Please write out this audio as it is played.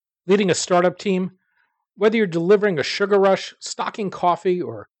Leading a startup team, whether you're delivering a sugar rush, stocking coffee,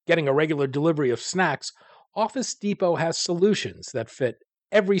 or getting a regular delivery of snacks, Office Depot has solutions that fit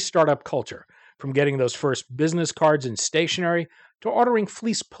every startup culture, from getting those first business cards and stationery to ordering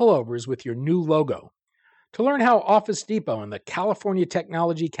fleece pullovers with your new logo. To learn how Office Depot and the California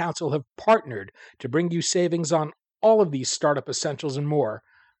Technology Council have partnered to bring you savings on all of these startup essentials and more,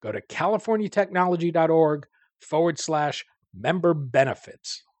 go to californiatechnology.org/member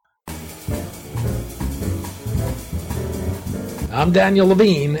benefits. I'm Daniel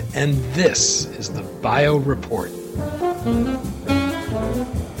Levine, and this is the Bio Report.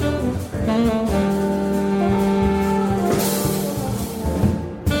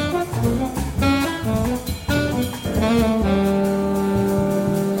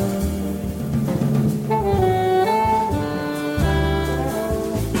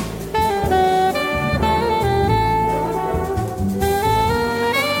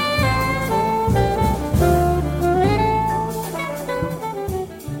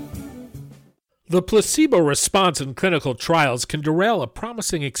 The placebo response in clinical trials can derail a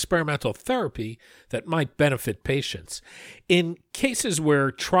promising experimental therapy that might benefit patients. In cases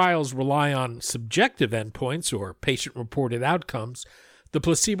where trials rely on subjective endpoints or patient-reported outcomes, the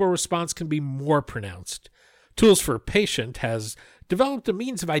placebo response can be more pronounced. Tools for Patient has developed a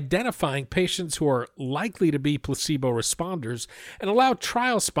means of identifying patients who are likely to be placebo responders and allow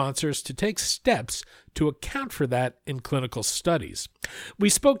trial sponsors to take steps to account for that in clinical studies. We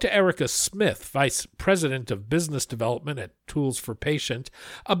spoke to Erica Smith, Vice President of Business Development at Tools for Patient,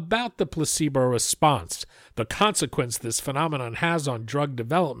 about the placebo response, the consequence this phenomenon has on drug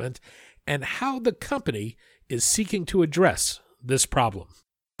development, and how the company is seeking to address this problem.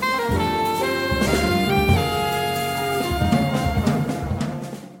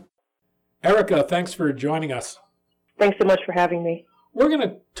 Erica, thanks for joining us. Thanks so much for having me. We're going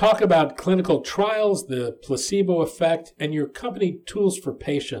to talk about clinical trials, the placebo effect, and your company Tools for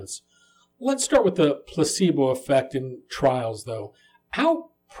Patients. Let's start with the placebo effect in trials, though.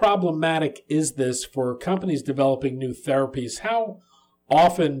 How problematic is this for companies developing new therapies? How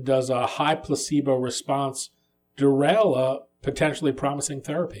often does a high placebo response derail a potentially promising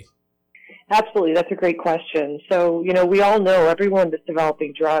therapy? Absolutely. That's a great question. So, we all know, everyone that's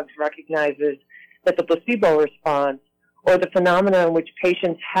developing drugs recognizes that the placebo response, or the phenomena in which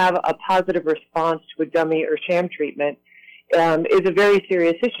patients have a positive response to a dummy or sham treatment, is a very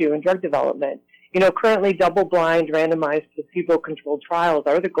serious issue in drug development. Currently double-blind randomized placebo-controlled trials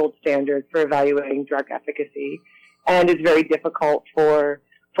are the gold standard for evaluating drug efficacy, and it's very difficult for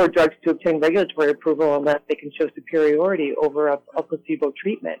drugs to obtain regulatory approval unless they can show superiority over a placebo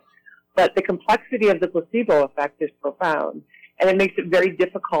treatment. But the complexity of the placebo effect is profound, and it makes it very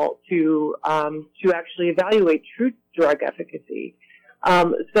difficult to actually evaluate true drug efficacy.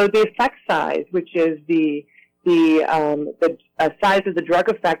 So the effect size, which is the size of the drug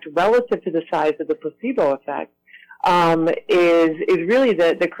effect relative to the size of the placebo effect, is really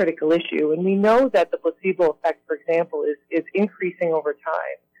the critical issue. And we know that the placebo effect, for example, is increasing over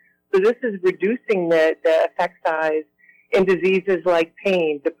time. So this is reducing the effect size in diseases like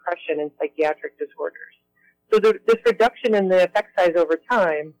pain, depression, and psychiatric disorders. So this reduction in the effect size over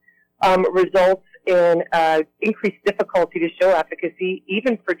time results in increased difficulty to show efficacy,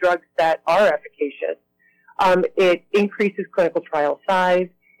 even for drugs that are efficacious. It increases clinical trial size.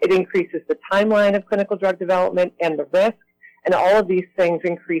 It increases the timeline of clinical drug development and the risk, and all of these things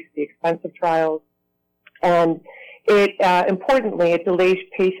increase the expense of trials. And importantly, it delays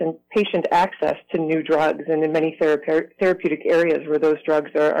patient access to new drugs, and in many therapeutic areas where those drugs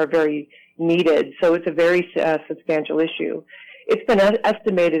are very needed. So it's a very substantial issue. It's been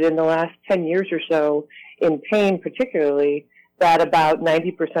estimated in the last 10 years or so, in pain particularly, that about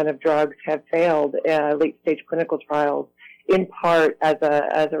 90% of drugs have failed late-stage clinical trials, in part as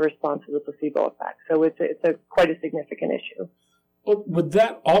a response to the placebo effect. So it's quite a significant issue. Well, would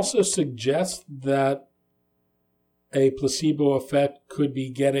that also suggest that a placebo effect could be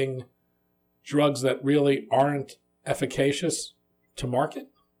getting drugs that really aren't efficacious to market?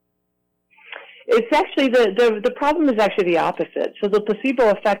 It's actually the problem is actually the opposite. So the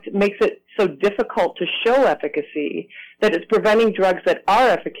placebo effect makes it so difficult to show efficacy that it's preventing drugs that are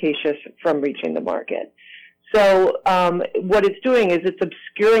efficacious from reaching the market. So what it's doing is it's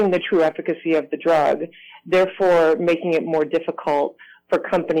obscuring the true efficacy of the drug, therefore making it more difficult for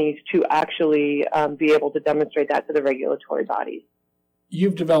companies to actually be able to demonstrate that to the regulatory bodies.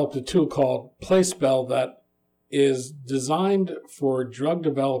 You've developed a tool called Placebo that is designed for drug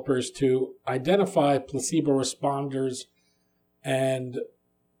developers to identify placebo responders and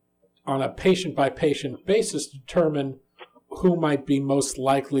on a patient-by-patient basis determine who might be most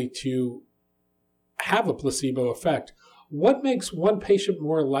likely to have a placebo effect. What makes one patient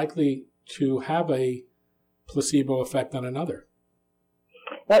more likely to have a placebo effect than another?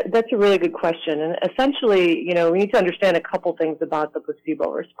 That's a really good question. And essentially, we need to understand a couple things about the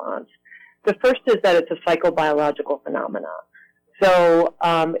placebo response. The first is that it's a psychobiological phenomenon. So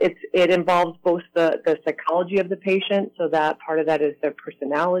it involves both the psychology of the patient, so that part of that is their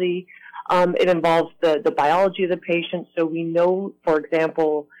personality. It involves the biology of the patient. So we know, for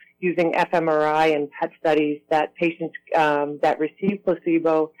example, using fMRI and PET studies, that patients that receive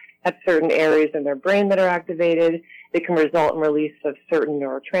placebo have certain areas in their brain that are activated. They can result in release of certain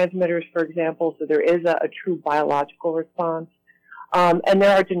neurotransmitters, for example. So there is a true biological response. And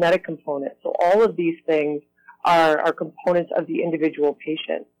there are genetic components. So all of these things are components of the individual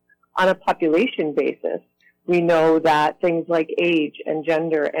patient. On a population basis, we know that things like age and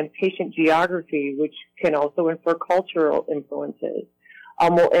gender and patient geography, which can also infer cultural influences,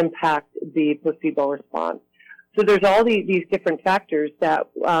 will impact the placebo response. So there's all these different factors that,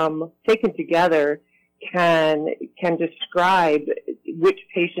 taken together, can describe which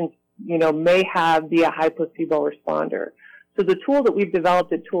patients, may be a high placebo responder. So the tool that we've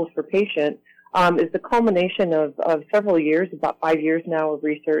developed at Tools for Patient is the culmination of several years, about 5 years now of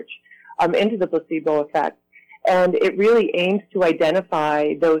research into the placebo effect. And it really aims to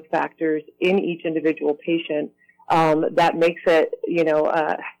identify those factors in each individual patient that makes it,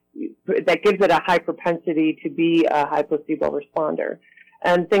 that gives it a high propensity to be a high placebo responder.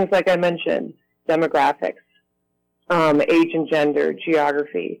 And things like I mentioned, demographics, age and gender,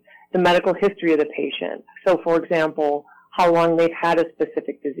 geography, the medical history of the patient. So, for example, how long they've had a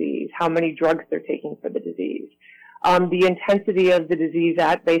specific disease, how many drugs they're taking for the disease, the intensity of the disease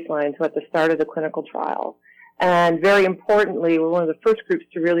at baseline, so at the start of the clinical trial. And very importantly, we're one of the first groups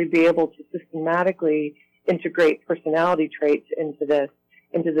to really be able to systematically integrate personality traits into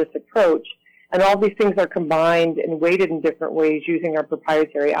this approach. And all these things are combined and weighted in different ways using our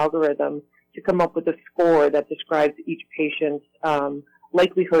proprietary algorithm to come up with a score that describes each patient's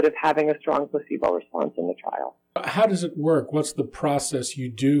likelihood of having a strong placebo response in the trial. How does it work? What's the process you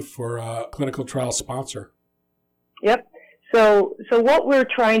do for a clinical trial sponsor? Yep. So what we're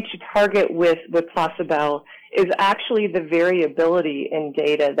trying to target with Placebo is actually the variability in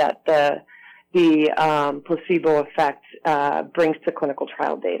data that the placebo effect brings to clinical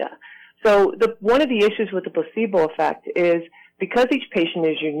trial data. So one of the issues with the placebo effect is because each patient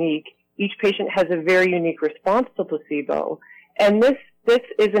is unique, each patient has a very unique response to placebo, and this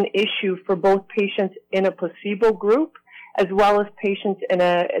is an issue for both patients in a placebo group as well as patients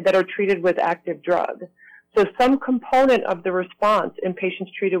that are treated with active drug. So some component of the response in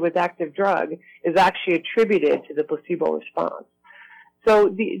patients treated with active drug is actually attributed to the placebo response. So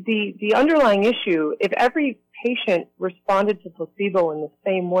the underlying issue, if every patient responded to placebo in the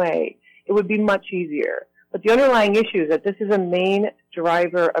same way, it would be much easier. But the underlying issue is that this is a main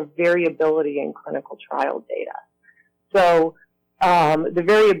driver of variability in clinical trial data. So the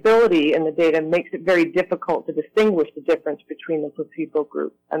variability in the data makes it very difficult to distinguish the difference between the placebo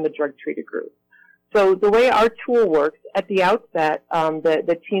group and the drug-treated group. So the way our tool works, at the outset,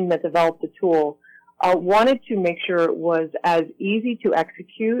 the team that developed the tool wanted to make sure it was as easy to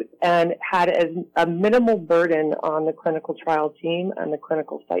execute and had as a minimal burden on the clinical trial team and the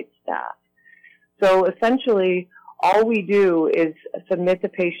clinical site staff. So essentially, all we do is submit the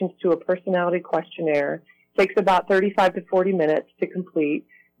patients to a personality questionnaire. It takes about 35 to 40 minutes to complete,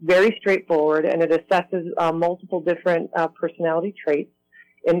 very straightforward, and it assesses multiple different personality traits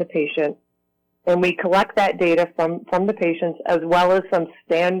in the patient. And we collect that data from the patients as well as some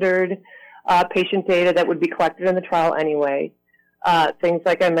standard patient data that would be collected in the trial anyway. Things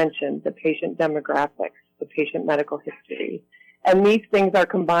like I mentioned, the patient demographics, the patient medical history. And these things are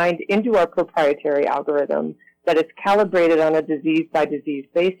combined into our proprietary algorithm that is calibrated on a disease-by-disease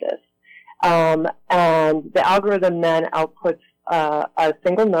basis. And the algorithm then outputs a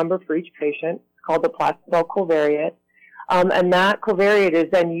single number for each patient called the Placebo covariate. And that covariate is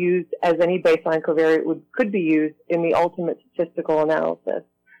then used as any baseline covariate could be used in the ultimate statistical analysis.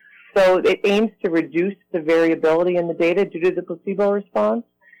 So it aims to reduce the variability in the data due to the placebo response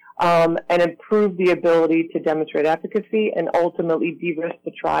and improve the ability to demonstrate efficacy and ultimately de-risk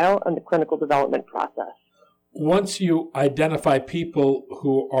the trial and the clinical development process. Once you identify people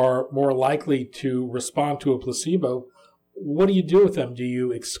who are more likely to respond to a placebo, what do you do with them? Do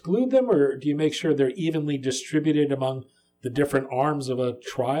you exclude them, or do you make sure they're evenly distributed among the different arms of a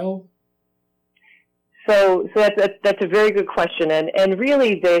trial? So that's a very good question, and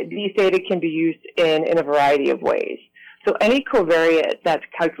really these data can be used in a variety of ways. So any covariate that's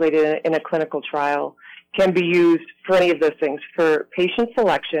calculated in a clinical trial can be used for any of those things, for patient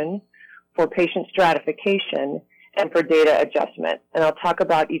selection, for patient stratification, and for data adjustment. And I'll talk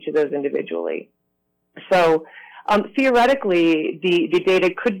about each of those individually. So theoretically, the data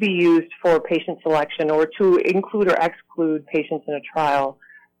could be used for patient selection or to include or exclude patients in a trial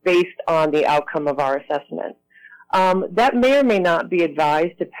based on the outcome of our assessment. That may or may not be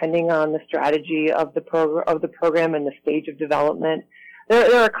advised depending on the strategy of the program and the stage of development.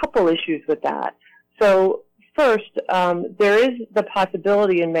 There are a couple issues with that. So first, there is the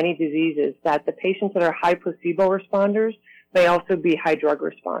possibility in many diseases that the patients that are high placebo responders may also be high drug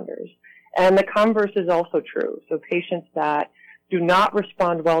responders. And the converse is also true. So patients that do not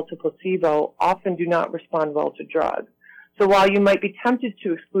respond well to placebo often do not respond well to drug. So while you might be tempted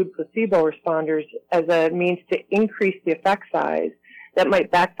to exclude placebo responders as a means to increase the effect size, that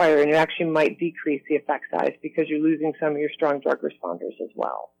might backfire and it actually might decrease the effect size because you're losing some of your strong drug responders as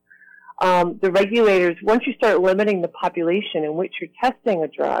well. The regulators, once you start limiting the population in which you're testing a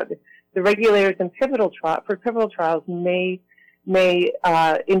drug, the regulators in pivotal trials may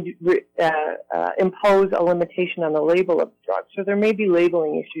impose a limitation on the label of the drug. So there may be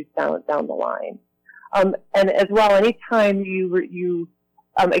labeling issues down the line. And as well, anytime you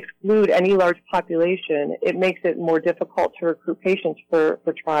exclude any large population, it makes it more difficult to recruit patients for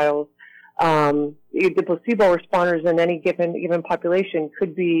trials. The placebo responders in any given population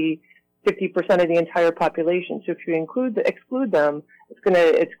could be 50% of the entire population. So if you exclude them, it's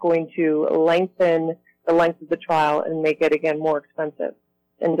going to lengthen the length of the trial and make it again more expensive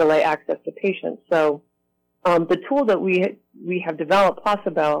and delay access to patients. So the tool that we have developed,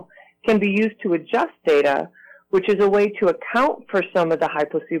 Placebo, can be used to adjust data, which is a way to account for some of the high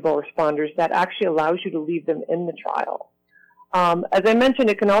placebo responders that actually allows you to leave them in the trial. As I mentioned,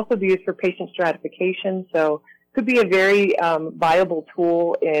 it can also be used for patient stratification, so it could be a very viable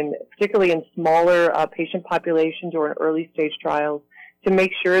tool, particularly in smaller patient populations or in early stage trials, to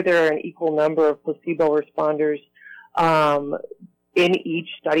make sure there are an equal number of placebo responders in each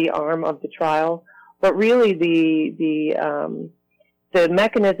study arm of the trial. But really, the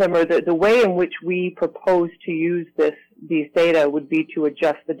mechanism or the way in which we propose to use these data would be to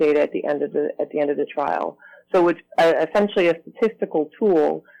adjust the data at the end of the trial. So it's essentially a statistical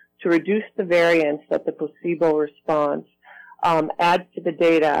tool to reduce the variance that the placebo response adds to the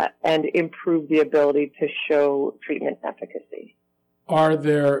data and improve the ability to show treatment efficacy. Are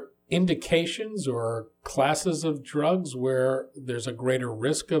there indications or classes of drugs where there's a greater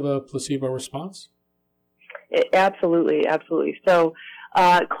risk of a placebo response? Absolutely. So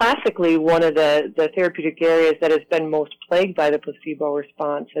classically, one of the therapeutic areas that has been most plagued by the placebo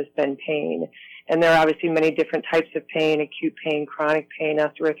response has been pain. And there are obviously many different types of pain: acute pain, chronic pain,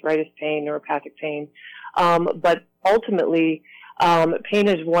 osteoarthritis pain, neuropathic pain. But ultimately, pain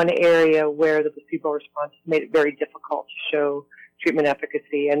is one area where the placebo response has made it very difficult to show treatment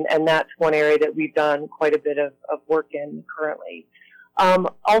efficacy. And that's one area that we've done quite a bit of work in currently.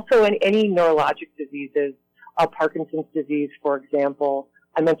 Also, in any neurologic diseases, Parkinson's disease, for example.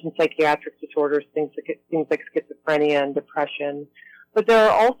 I mentioned psychiatric disorders, things like schizophrenia and depression. But there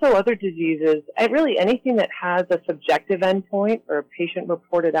are also other diseases, and really anything that has a subjective endpoint or a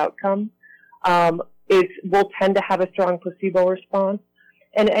patient-reported outcome will tend to have a strong placebo response.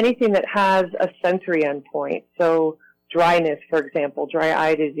 And anything that has a sensory endpoint, so dryness, for example, dry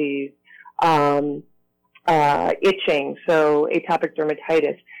eye disease, itching, so atopic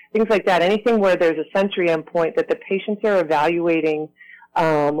dermatitis, things like that. Anything where there's a sensory endpoint that the patients are evaluating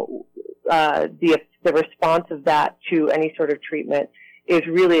the response of that to any sort of treatment is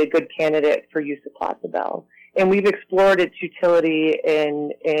really a good candidate for use of Placebo. And we've explored its utility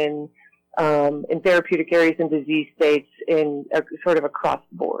in therapeutic areas and disease states in sort of across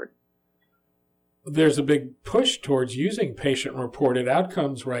the board. There's a big push towards using patient-reported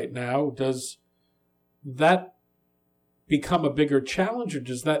outcomes right now. Does that become a bigger challenge, or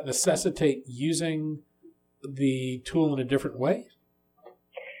does that necessitate using the tool in a different way?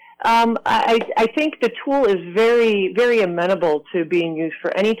 I think the tool is very, very amenable to being used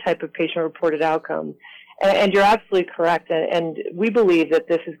for any type of patient-reported outcome. And you're absolutely correct. And we believe that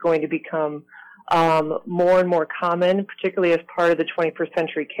this is going to become more and more common, particularly as part of the 21st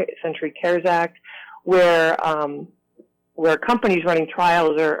Century Cares Act, where companies running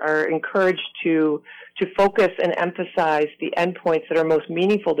trials are encouraged to focus and emphasize the endpoints that are most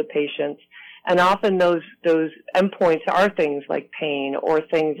meaningful to patients. And often those endpoints are things like pain, or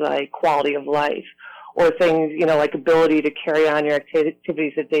things like quality of life, or things, like ability to carry on your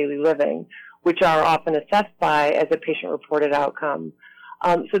activities of daily living, which are often assessed as a patient-reported outcome.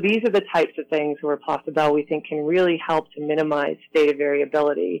 So these are the types of things where Placebo, we think, can really help to minimize data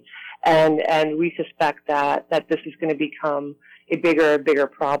variability. And we suspect that this is going to become a bigger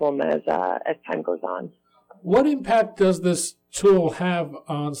problem as time goes on. What impact does this tool have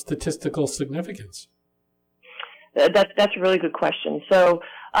on statistical significance? That's a really good question. So,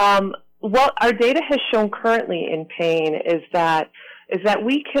 what our data has shown currently in pain is that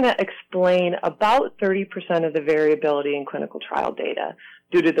we can explain about 30% of the variability in clinical trial data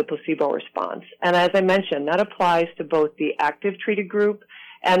due to the placebo response. And as I mentioned, that applies to both the active treated group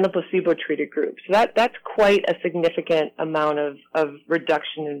and the placebo treated group. So that's quite a significant amount of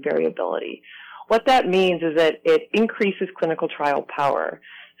reduction in variability. What that means is that it increases clinical trial power.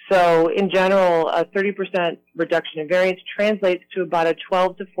 So in general, a 30% reduction in variance translates to about a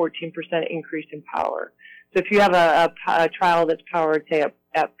 12 to 14% increase in power. So if you have a trial that's powered, say,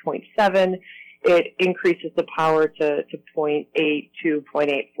 at 0.7, it increases the power to 0.8 to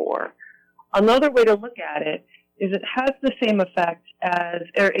 0.84. Another way to look at it is it has the same effect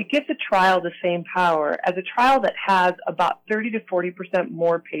or it gives a trial the same power as a trial that has about 30 to 40%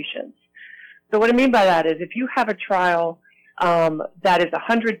 more patients. So what I mean by that is if you have a trial that is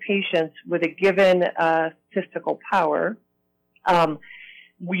 100 patients with a given statistical power,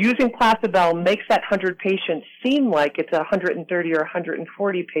 using Placebo makes that 100 patients seem like it's 130 or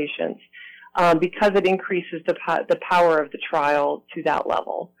 140 patients because it increases the power of the trial to that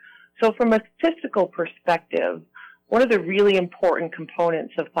level. So from a statistical perspective, one of the really important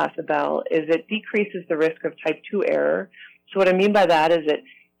components of Placebo is it decreases the risk of type 2 error. So what I mean by that is it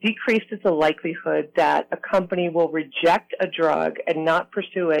decreases the likelihood that a company will reject a drug and not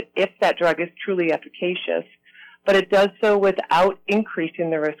pursue it if that drug is truly efficacious, but it does so without increasing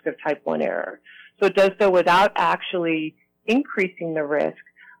the risk of type 1 error. So it does so without actually increasing the risk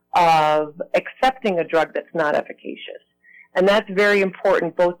of accepting a drug that's not efficacious. And that's very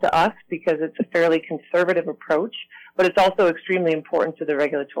important both to us because it's a fairly conservative approach, but it's also extremely important to the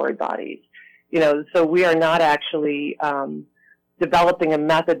regulatory bodies. So we are not actually developing a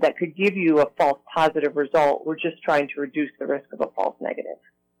method that could give you a false positive result. We're just trying to reduce the risk of a false negative.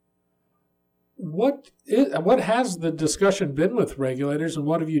 What has the discussion been with regulators, and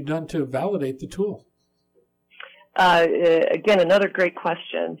what have you done to validate the tool? Again, another great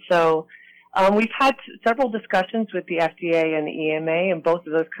question. So we've had several discussions with the FDA and the EMA, and both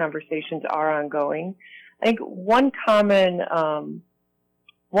of those conversations are ongoing. I think one common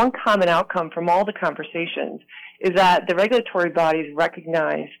outcome from all the conversations is that the regulatory bodies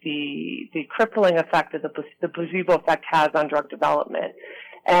recognize the crippling effect that the placebo effect has on drug development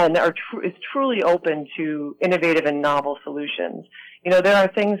and is truly open to innovative and novel solutions. There are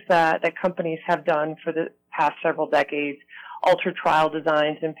things that companies have done for the past several decades, alter trial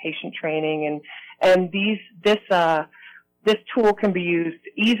designs and patient training, and this tool can be used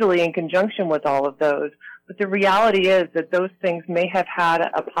easily in conjunction with all of those. But the reality is that those things may have had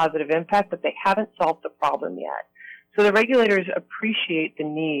a positive impact, but they haven't solved the problem yet. So the regulators appreciate the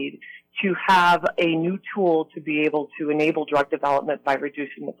need to have a new tool to be able to enable drug development by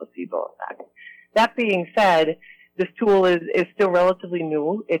reducing the placebo effect. That being said, this tool is still relatively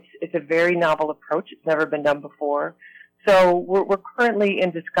new. It's a very novel approach. It's never been done before. So we're currently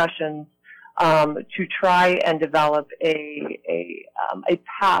in discussions to try and develop a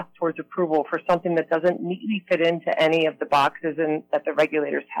path towards approval for something that doesn't neatly fit into any of the boxes that the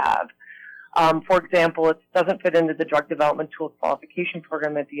regulators have. For example, it doesn't fit into the Drug Development Tools Qualification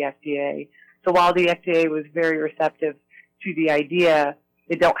Program at the FDA. So while the FDA was very receptive to the idea,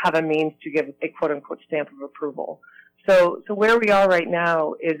 they don't have a means to give a quote-unquote stamp of approval. So where we are right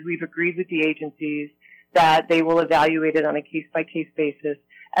now is we've agreed with the agencies that they will evaluate it on a case-by-case basis,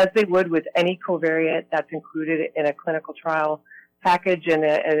 as they would with any covariate that's included in a clinical trial package and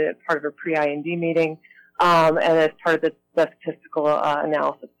a part of a pre-IND meeting, and as part of the statistical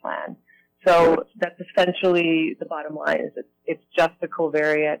analysis plan. So that's essentially the bottom line, is it's just a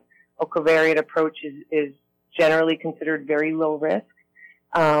covariate. A covariate approach is generally considered very low risk,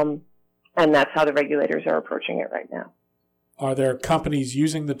 and that's how the regulators are approaching it right now. Are there companies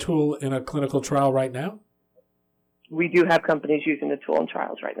using the tool in a clinical trial right now? We do have companies using the tool in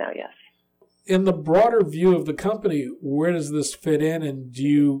trials right now, yes. In the broader view of the company, where does this fit in, and do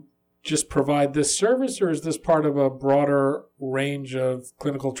you just provide this service, or is this part of a broader range of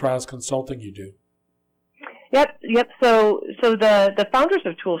clinical trials consulting you do? Yep. So the founders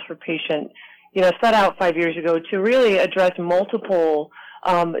of Tools for Patient, set out 5 years ago to really address multiple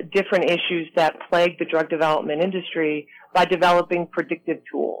different issues that plague the drug development industry by developing predictive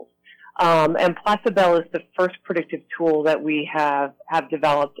tools. And Placebo is the first predictive tool that we have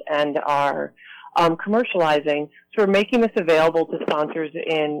developed and are commercializing. So we're making this available to sponsors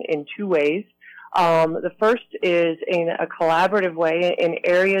in two ways. The first is in a collaborative way in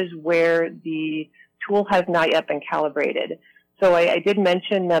areas where the tool has not yet been calibrated. So I did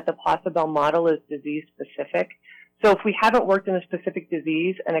mention that the Placebo model is disease specific. So if we haven't worked in a specific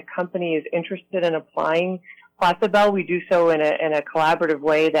disease and a company is interested in applying Placebo, we do so in a collaborative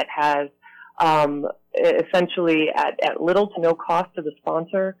way that has essentially at little to no cost to the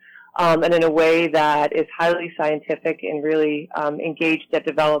sponsor, and in a way that is highly scientific and really engaged at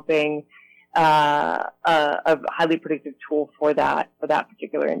developing a highly predictive tool for that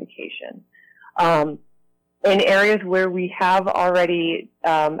particular indication. In areas where we have already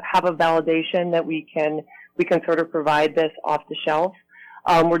have a validation that we can sort of provide this off the shelf,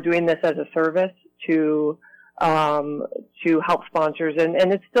 we're doing this as a service to help sponsors,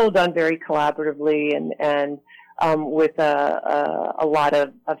 and it's still done very collaboratively and with a lot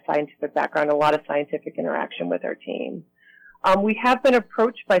of scientific background, a lot of scientific interaction with our team. We have been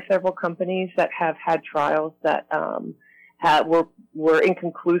approached by several companies that have had trials that were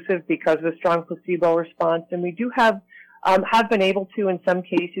inconclusive because of a strong placebo response, and we do have been able to, in some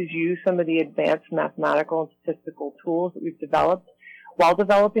cases, use some of the advanced mathematical and statistical tools that we've developed while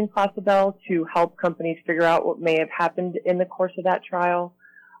developing Placebo to help companies figure out what may have happened in the course of that trial.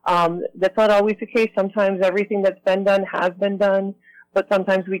 That's not always the case. Sometimes everything that's been done has been done, but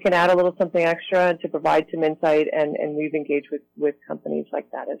sometimes we can add a little something extra to provide some insight, and we've engaged with companies like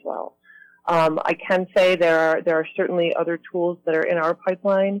that as well. I can say there are certainly other tools that are in our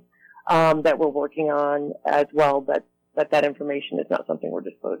pipeline that we're working on as well, but that information is not something we're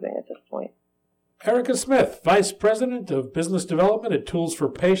disclosing at this point. Erica Smith, Vice President of Business Development at Tools for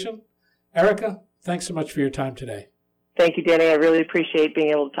Patient. Erica, thanks so much for your time today. Thank you, Danny. I really appreciate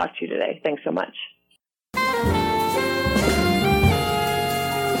being able to talk to you today. Thanks so much.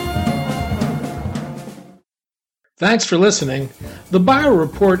 Thanks for listening. The Bio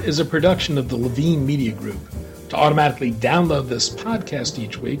Report is a production of the Levine Media Group. To automatically download this podcast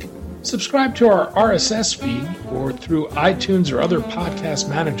each week, subscribe to our RSS feed or through iTunes or other podcast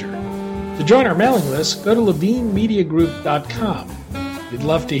manager. To join our mailing list, go to levinemediagroup.com. We'd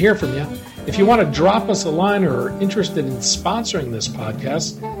love to hear from you. If you want to drop us a line or are interested in sponsoring this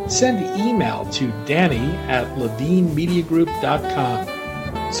podcast, send an email to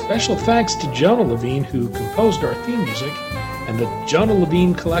danny@levinemediagroup.com. Special thanks to Jonah Levine, who composed our theme music, and the Jonah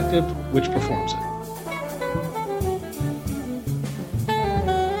Levine Collective, which performs it.